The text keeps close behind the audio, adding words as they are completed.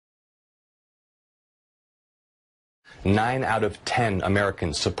9 out of 10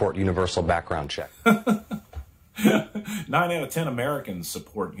 Americans support universal background check. 9 out of 10 Americans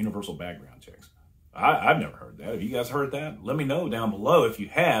support universal background checks. I've never heard that. Have you guys heard that? Let me know down below if you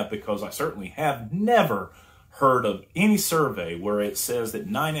have, because I certainly have never heard of any survey where it says that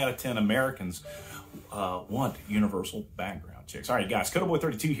 9 out of 10 Americans want universal background checks. All right, guys,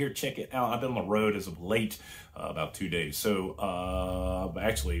 Codaboy32 here. Check it out. I've been on the road as of late, about 2 days. So I'm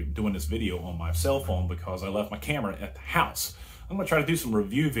actually doing this video on my cell phone because I left my camera at the house. I'm going to try to do some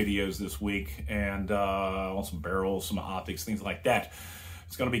review videos this week and on some barrels, some optics, things like that.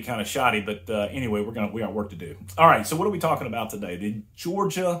 It's going to be kind of shoddy, but anyway, we got work to do. All right, so what are we talking about today? The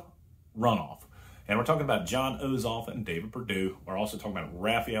Georgia runoff. And we're talking about Jon Ossoff and David Perdue. We're also talking about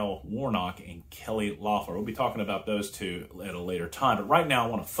Raphael Warnock and Kelly Loeffler. We'll be talking about those two at a later time. But right now, I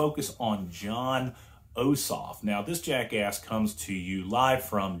want to focus on Jon Ossoff. Now, this jackass comes to you live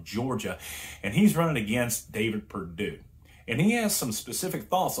from Georgia, and he's running against David Perdue. And he has some specific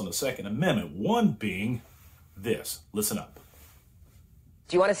thoughts on the Second Amendment, one being this. Listen up.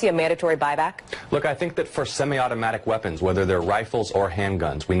 Do you want to see a mandatory buyback? Look, I think that for semi-automatic weapons, whether they're rifles or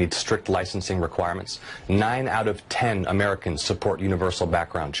handguns, we need strict licensing requirements. 9 out of 10 Americans support universal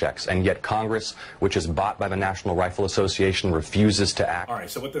background checks, and yet Congress, which is bought by the National Rifle Association, refuses to act. All right,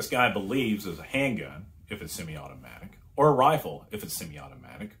 so what this guy believes is a handgun, if it's semi-automatic, or a rifle, if it's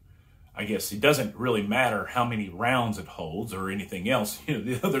semi-automatic. I guess it doesn't really matter how many rounds it holds or anything else. You know,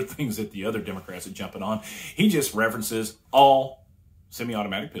 the other things that the other Democrats are jumping on. He just references all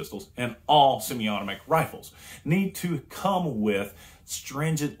semi-automatic pistols and all semi-automatic rifles need to come with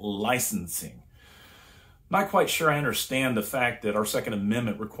stringent licensing. Not quite sure I understand the fact that our Second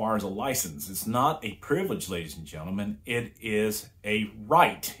Amendment requires a license. It's not a privilege, ladies and gentlemen. It is a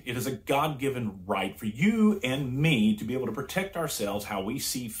right. It is a God-given right for you and me to be able to protect ourselves how we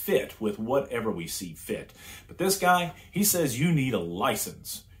see fit with whatever we see fit. But this guy, he says you need a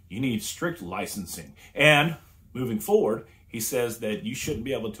license. You need strict licensing. And moving forward, he says that you shouldn't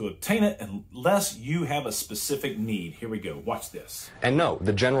be able to obtain it unless you have a specific need. Here we go. Watch this. And no,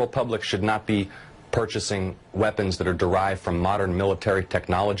 the general public should not be purchasing weapons that are derived from modern military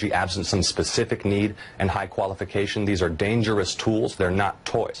technology absent some specific need and high qualification. These are dangerous tools. They're not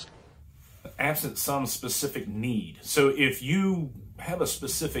toys. Absent some specific need. So if you have a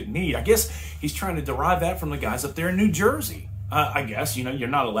specific need, I guess he's trying to derive that from the guys up there in New Jersey. I guess, you know, you're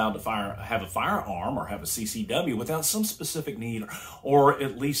not allowed to have a firearm or have a CCW without some specific need or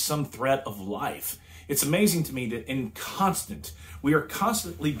at least some threat of life. It's amazing to me that we are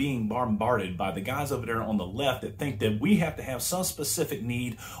constantly being bombarded by the guys over there on the left that think that we have to have some specific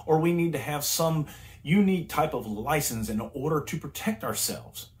need or we need to have some unique type of license in order to protect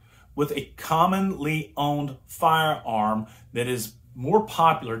ourselves with a commonly owned firearm that is more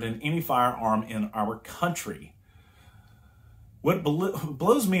popular than any firearm in our country. What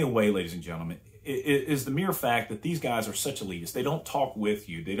blows me away, ladies and gentlemen, is the mere fact that these guys are such elitists. They don't talk with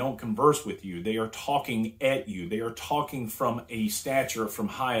you. They don't converse with you. They are talking at you. They are talking from a stature from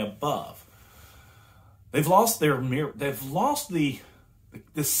high above. They've lost the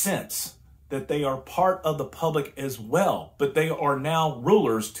sense that they are part of the public as well, but they are now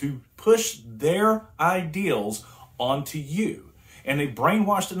rulers to push their ideals onto you. And they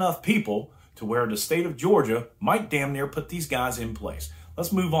brainwashed enough people to where the state of Georgia might damn near put these guys in place.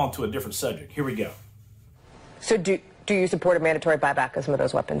 Let's move on to a different subject. Here we go. So do you support a mandatory buyback of some of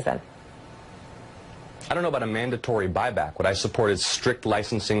those weapons then? I don't know about a mandatory buyback. What I support is strict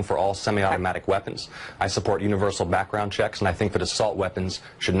licensing for all semi-automatic weapons. I support universal background checks, and I think that assault weapons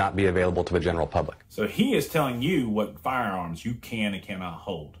should not be available to the general public. So he is telling you what firearms you can and cannot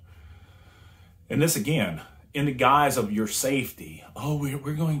hold. And this, again, in the guise of your safety. Oh,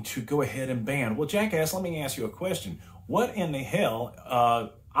 we're going to go ahead and ban. Well, jackass, let me ask you a question. What in the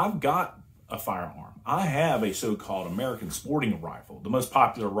hell? I've got a firearm. I have a so-called American sporting rifle, the most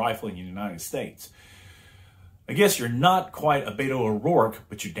popular rifle in the United States. I guess you're not quite a Beto O'Rourke,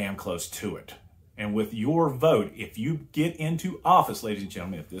 but you're damn close to it. And with your vote, if you get into office, ladies and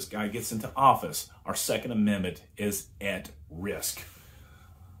gentlemen, if this guy gets into office, our Second Amendment is at risk.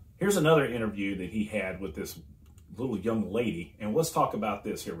 Here's another interview that he had with this little young lady, and let's talk about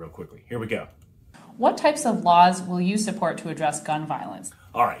this here real quickly. Here we go. What types of laws will you support to address gun violence?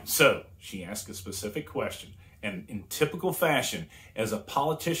 All right, so she asked a specific question, and in typical fashion, as a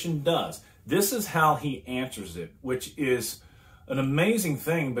politician does, this is how he answers it, which is an amazing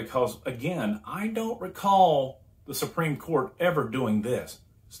thing because, again, I don't recall the Supreme Court ever doing this.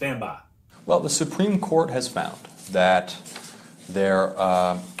 Stand by. Well, the Supreme Court has found that there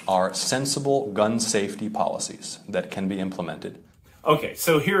are sensible gun safety policies that can be implemented. Okay,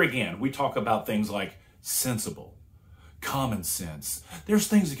 so here again, we talk about things like sensible. common sense. There's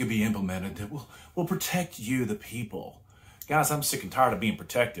things that can be implemented that will protect you, the people. Guys, I'm sick and tired of being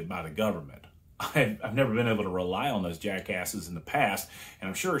protected by the government. I've never been able to rely on those jackasses in the past, and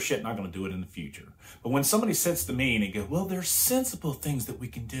I'm sure as shit not going to do it in the future. But when somebody says to me and they go, well, there's sensible things that we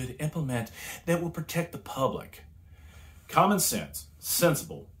can do to implement that will protect the public. Common sense,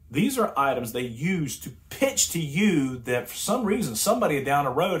 sensible. These are items they use to pitch to you that for some reason somebody down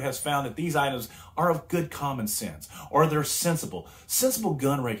the road has found that these items are of good common sense or they're sensible. Sensible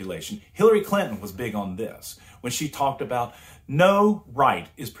gun regulation. Hillary Clinton was big on this when she talked about no right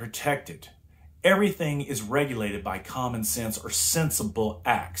is protected. Everything is regulated by common sense or sensible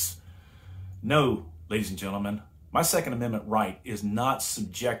acts. No, ladies and gentlemen, my Second Amendment right is not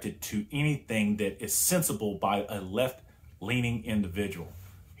subjected to anything that is sensible by a left-leaning individual.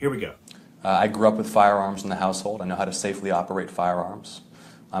 Here we go. I grew up with firearms in the household. I know how to safely operate firearms.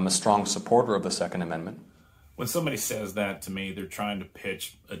 I'm a strong supporter of the Second Amendment. When somebody says that to me, they're trying to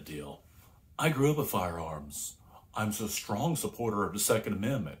pitch a deal. I grew up with firearms. I'm a strong supporter of the Second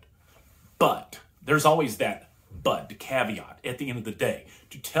Amendment. But there's always that but, the caveat at the end of the day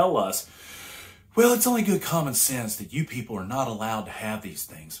to tell us, well, it's only good common sense that you people are not allowed to have these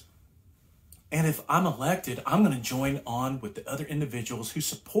things. And if I'm elected, I'm going to join on with the other individuals who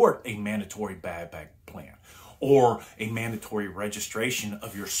support a mandatory buyback plan or a mandatory registration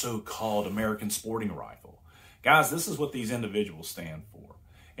of your so-called American sporting rifle. Guys, this is what these individuals stand for.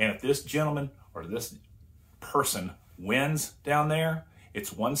 And if this gentleman or this person wins down there,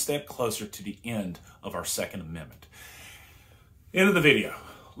 it's one step closer to the end of our Second Amendment. End of the video.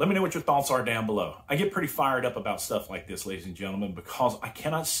 Let me know what your thoughts are down below. I get pretty fired up about stuff like this, ladies and gentlemen, because I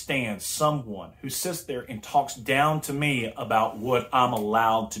cannot stand someone who sits there and talks down to me about what I'm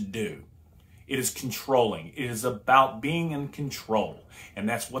allowed to do. It is controlling. It is about being in control. And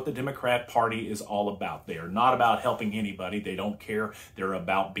that's what the Democrat Party is all about. They are not about helping anybody. They don't care. They're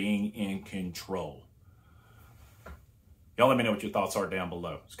about being in control. Y'all let me know what your thoughts are down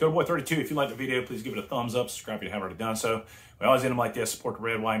below. It's CoderBoy32. If you like the video, please give it a thumbs up. Subscribe if you haven't already done so. We always end them like this. Support the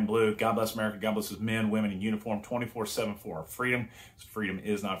red, white, and blue. God bless America. God bless his men, women in uniform 24/7 for our freedom. Freedom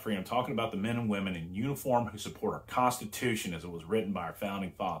is not freedom. I'm talking about the men and women in uniform who support our Constitution as it was written by our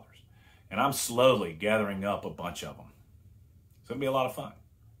founding fathers. And I'm slowly gathering up a bunch of them. It's going to be a lot of fun.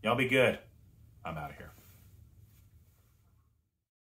 Y'all be good. I'm out of here.